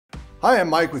Hi,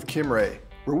 I'm Mike with Kimray,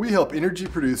 where we help energy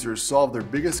producers solve their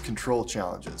biggest control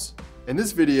challenges. In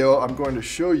this video, I'm going to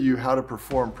show you how to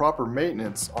perform proper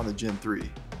maintenance on the Gen 3.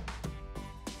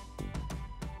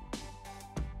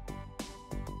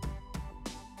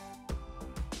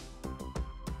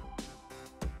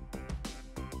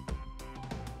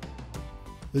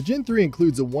 The Gen 3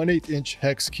 includes a 1/8 inch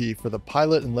hex key for the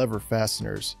pilot and lever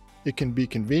fasteners. It can be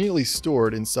conveniently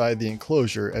stored inside the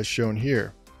enclosure as shown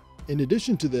here. In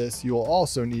addition to this, you will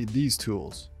also need these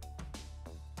tools.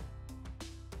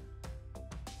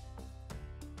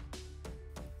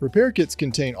 Repair kits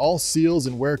contain all seals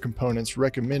and wear components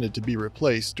recommended to be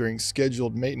replaced during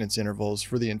scheduled maintenance intervals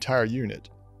for the entire unit.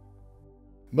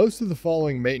 Most of the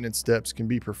following maintenance steps can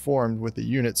be performed with the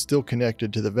unit still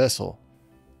connected to the vessel.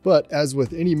 But as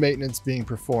with any maintenance being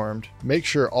performed, make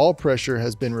sure all pressure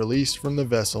has been released from the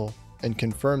vessel and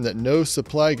confirm that no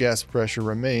supply gas pressure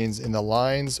remains in the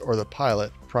lines or the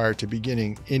pilot prior to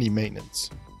beginning any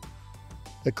maintenance.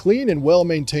 A clean and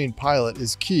well-maintained pilot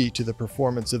is key to the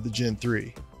performance of the Gen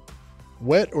 3.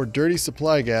 Wet or dirty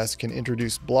supply gas can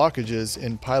introduce blockages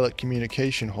in pilot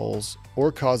communication holes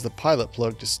or cause the pilot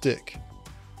plug to stick.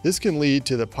 This can lead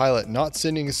to the pilot not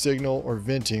sending a signal or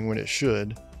venting when it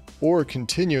should, or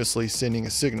continuously sending a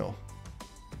signal.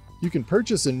 You can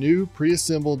purchase a new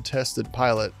pre-assembled tested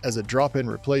pilot as a drop-in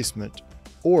replacement,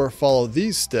 or follow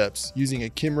these steps using a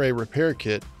Kimray repair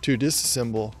kit to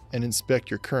disassemble and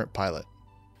inspect your current pilot.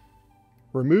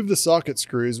 Remove the socket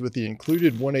screws with the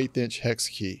included 1/8 inch hex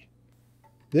key.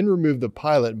 Then remove the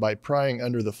pilot by prying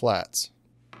under the flats.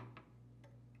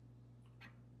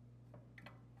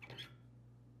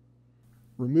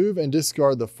 Remove and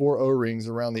discard the 4 O-rings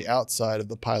around the outside of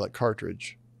the pilot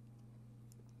cartridge.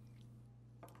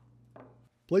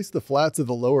 Place the flats of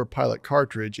the lower pilot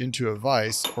cartridge into a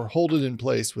vise or hold it in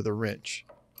place with a wrench.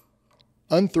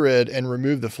 Unthread and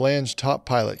remove the flange top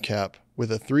pilot cap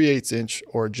with a 3/8 inch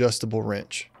or adjustable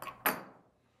wrench.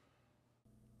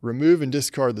 Remove and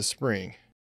discard the spring.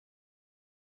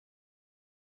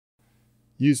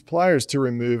 Use pliers to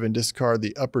remove and discard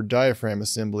the upper diaphragm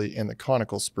assembly and the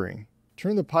conical spring.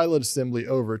 Turn the pilot assembly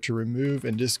over to remove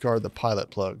and discard the pilot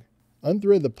plug.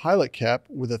 Unthread the pilot cap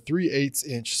with a 3/8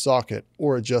 inch socket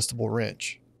or adjustable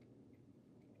wrench.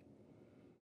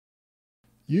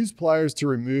 Use pliers to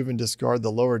remove and discard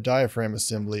the lower diaphragm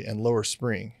assembly and lower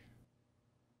spring.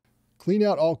 Clean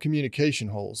out all communication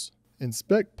holes.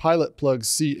 Inspect pilot plug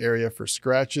seat area for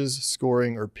scratches,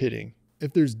 scoring, or pitting.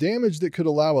 If there's damage that could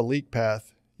allow a leak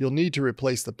path, you'll need to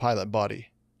replace the pilot body.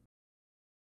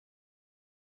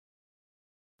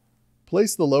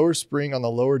 Place the lower spring on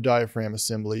the lower diaphragm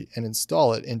assembly and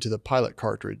install it into the pilot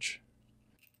cartridge.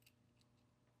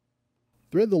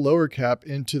 Thread the lower cap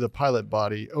into the pilot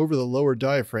body over the lower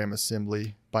diaphragm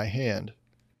assembly by hand.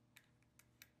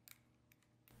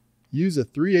 Use a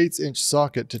 3/8 inch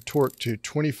socket to torque to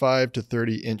 25 to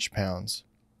 30 inch-pounds.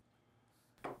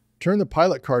 Turn the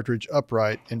pilot cartridge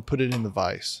upright and put it in the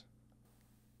vise.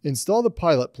 Install the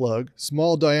pilot plug,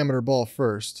 small diameter ball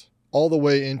first, all the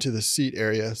way into the seat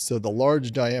area so the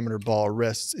large diameter ball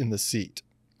rests in the seat.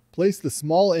 Place the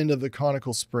small end of the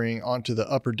conical spring onto the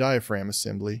upper diaphragm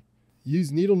assembly.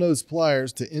 Use needle nose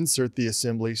pliers to insert the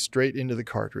assembly straight into the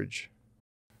cartridge.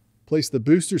 Place the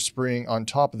booster spring on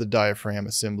top of the diaphragm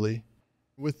assembly.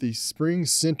 With the spring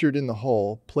centered in the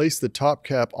hole, place the top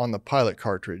cap on the pilot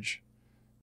cartridge.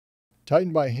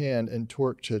 Tighten by hand and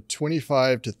torque to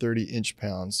 25 to 30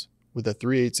 inch-pounds with a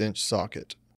 3/8 inch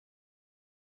socket.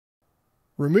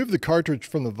 Remove the cartridge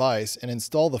from the vise and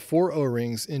install the 4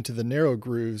 O-rings into the narrow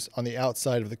grooves on the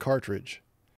outside of the cartridge.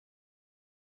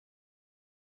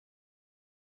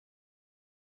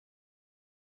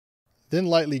 Then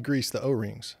lightly grease the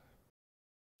O-rings.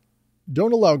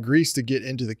 Don't allow grease to get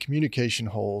into the communication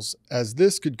holes, as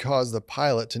this could cause the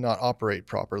pilot to not operate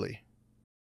properly.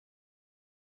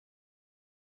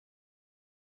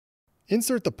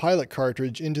 Insert the pilot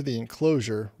cartridge into the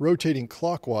enclosure, rotating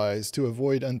clockwise to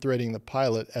avoid unthreading the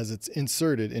pilot as it's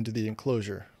inserted into the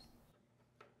enclosure.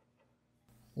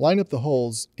 Line up the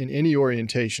holes in any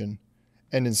orientation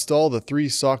and install the 3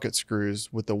 socket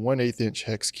screws with the 1/8 inch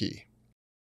hex key.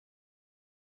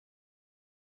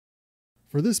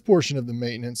 For this portion of the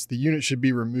maintenance, the unit should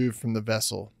be removed from the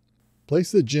vessel.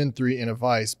 Place the Gen 3 in a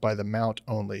vise by the mount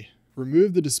only.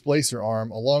 Remove the displacer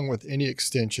arm along with any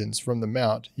extensions from the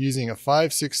mount using a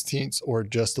 5/16 or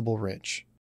adjustable wrench.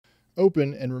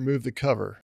 Open and remove the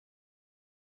cover.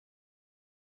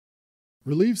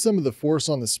 Relieve some of the force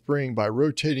on the spring by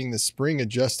rotating the spring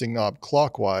adjusting knob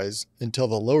clockwise until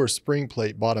the lower spring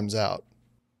plate bottoms out.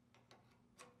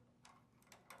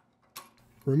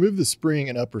 Remove the spring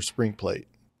and upper spring plate.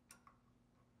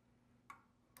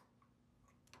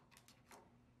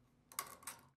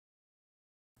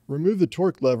 Remove the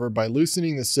torque lever by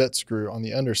loosening the set screw on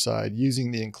the underside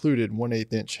using the included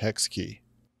 1/8 inch hex key.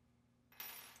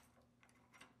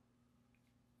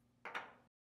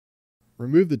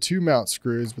 Remove the two mount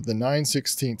screws with the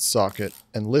 9/16 socket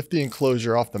and lift the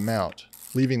enclosure off the mount,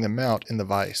 leaving the mount in the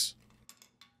vise.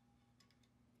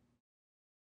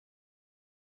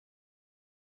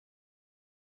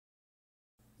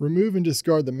 Remove and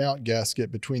discard the mount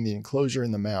gasket between the enclosure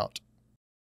and the mount.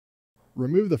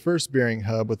 Remove the first bearing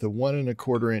hub with a 1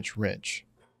 1/4 inch wrench.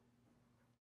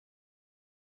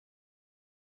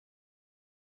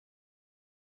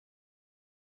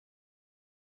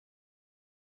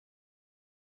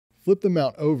 Flip the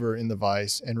mount over in the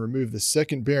vise and remove the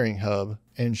second bearing hub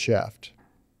and shaft.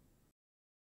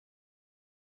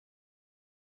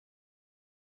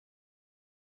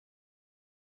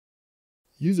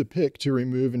 Use a pick to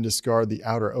remove and discard the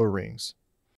outer O-rings.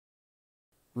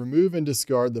 Remove and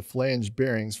discard the flanged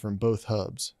bearings from both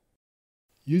hubs.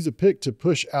 Use a pick to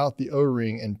push out the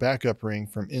O-ring and backup ring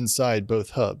from inside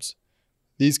both hubs.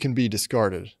 These can be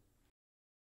discarded.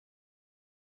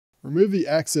 Remove the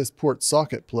access port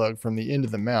socket plug from the end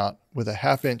of the mount with a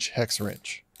 1/2 inch hex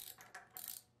wrench.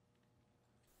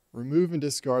 Remove and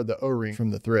discard the O-ring from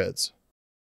the threads.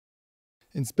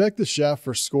 Inspect the shaft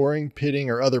for scoring, pitting,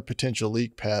 or other potential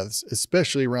leak paths,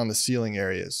 especially around the sealing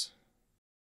areas.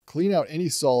 Clean out any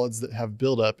solids that have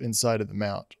buildup inside of the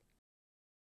mount.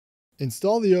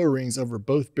 Install the O-rings over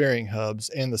both bearing hubs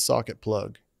and the socket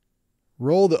plug.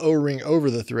 Roll the O-ring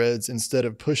over the threads instead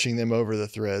of pushing them over the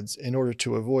threads in order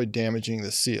to avoid damaging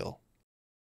the seal.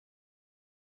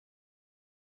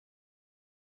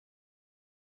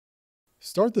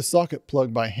 Start the socket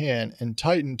plug by hand and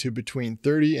tighten to between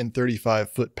 30 and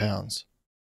 35 foot-pounds.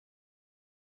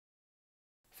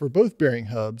 For both bearing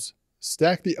hubs,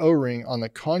 stack the O-ring on the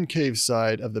concave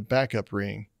side of the backup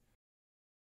ring.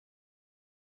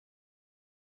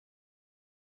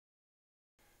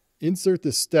 Insert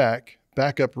the stack,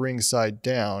 backup ring side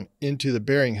down, into the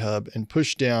bearing hub and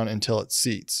push down until it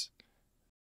seats.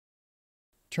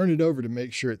 Turn it over to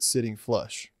make sure it's sitting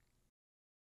flush.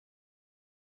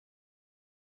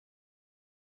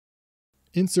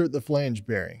 Insert the flange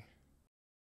bearing.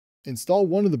 Install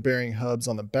one of the bearing hubs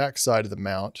on the back side of the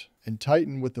mount and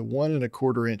tighten with the 1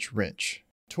 1/4 inch wrench.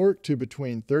 Torque to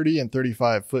between 30 and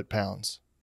 35 foot-pounds.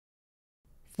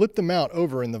 Flip the mount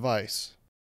over in the vise.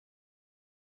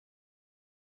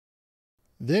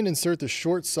 Then insert the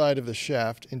short side of the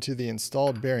shaft into the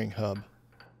installed bearing hub.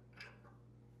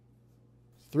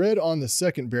 Thread on the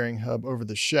second bearing hub over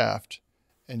the shaft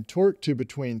and torque to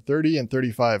between 30 and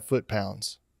 35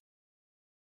 foot-pounds.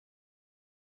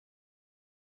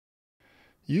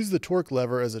 Use the torque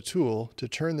lever as a tool to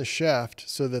turn the shaft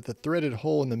so that the threaded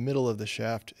hole in the middle of the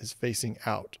shaft is facing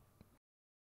out.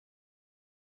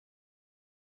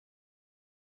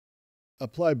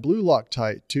 Apply blue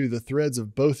Loctite to the threads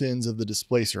of both ends of the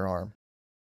displacer arm.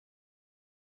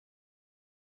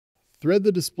 Thread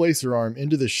the displacer arm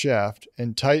into the shaft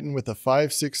and tighten with a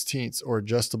 5/16 or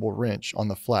adjustable wrench on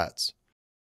the flats.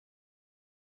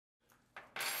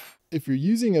 If you're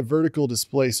using a vertical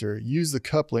displacer, use the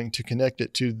coupling to connect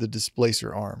it to the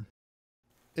displacer arm.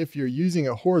 If you're using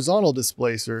a horizontal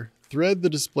displacer, thread the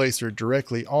displacer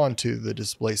directly onto the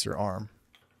displacer arm.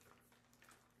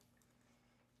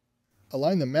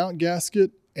 Align the mount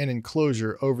gasket and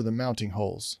enclosure over the mounting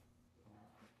holes.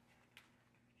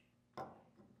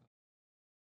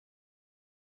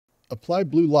 Apply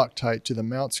blue Loctite to the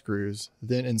mount screws,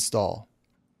 then install.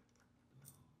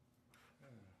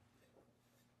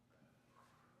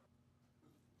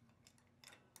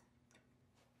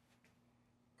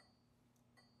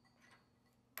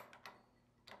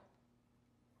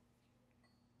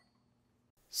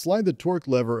 Slide the torque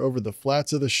lever over the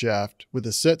flats of the shaft with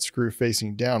the set screw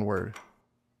facing downward.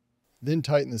 Then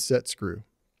tighten the set screw.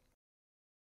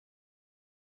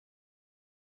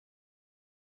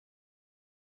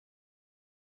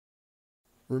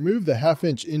 Remove the 1/2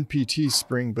 inch NPT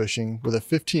spring bushing with a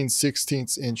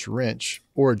 15/16 inch wrench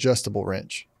or adjustable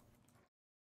wrench.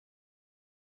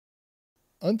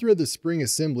 Unthread the spring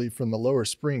assembly from the lower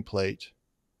spring plate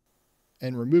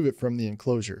and remove it from the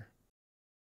enclosure.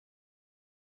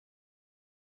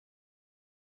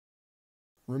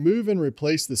 Remove and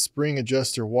replace the spring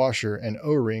adjuster washer and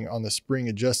O-ring on the spring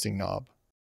adjusting knob.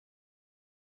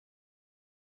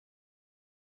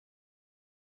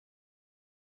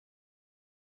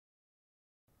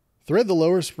 Thread the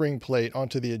lower spring plate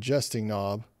onto the adjusting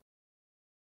knob.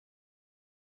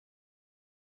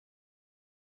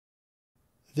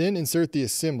 Then insert the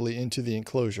assembly into the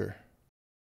enclosure.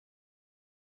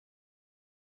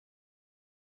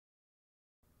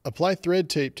 Apply thread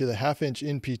tape to the 1/2-inch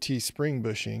NPT spring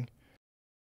bushing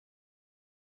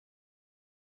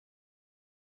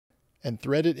and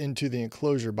thread it into the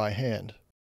enclosure by hand.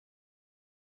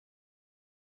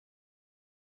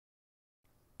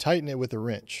 Tighten it with a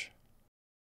wrench.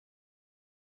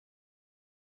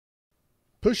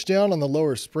 Push down on the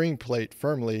lower spring plate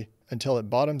firmly until it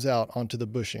bottoms out onto the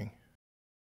bushing.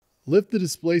 Lift the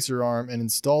displacer arm and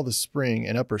install the spring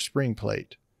and upper spring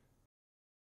plate.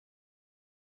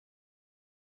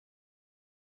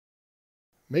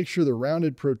 Make sure the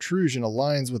rounded protrusion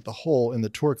aligns with the hole in the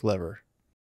torque lever.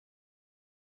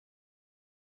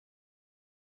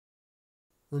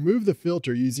 Remove the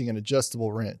filter using an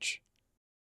adjustable wrench.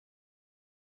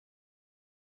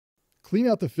 Clean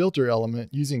out the filter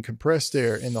element using compressed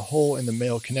air in the hole in the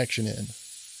male connection end.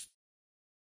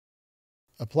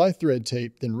 Apply thread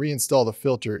tape, then reinstall the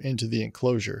filter into the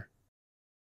enclosure.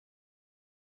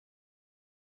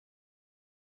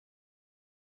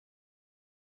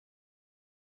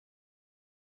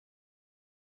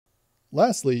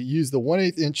 Lastly, use the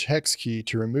 1/8 inch hex key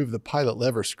to remove the pilot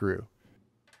lever screw.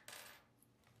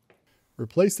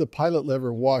 Replace the pilot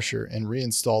lever washer and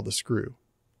reinstall the screw.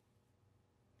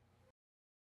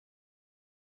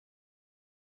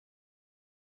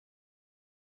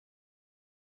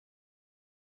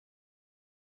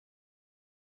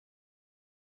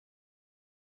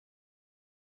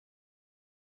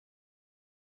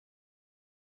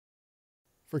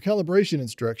 For calibration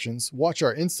instructions, watch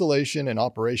our installation and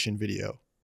operation video.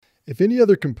 If any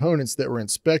other components that were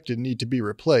inspected need to be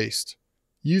replaced,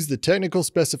 use the technical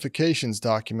specifications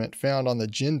document found on the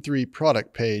Gen 3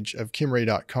 product page of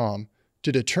Kimray.com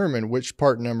to determine which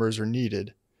part numbers are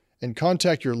needed, and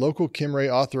contact your local Kimray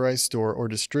authorized store or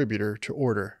distributor to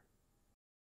order.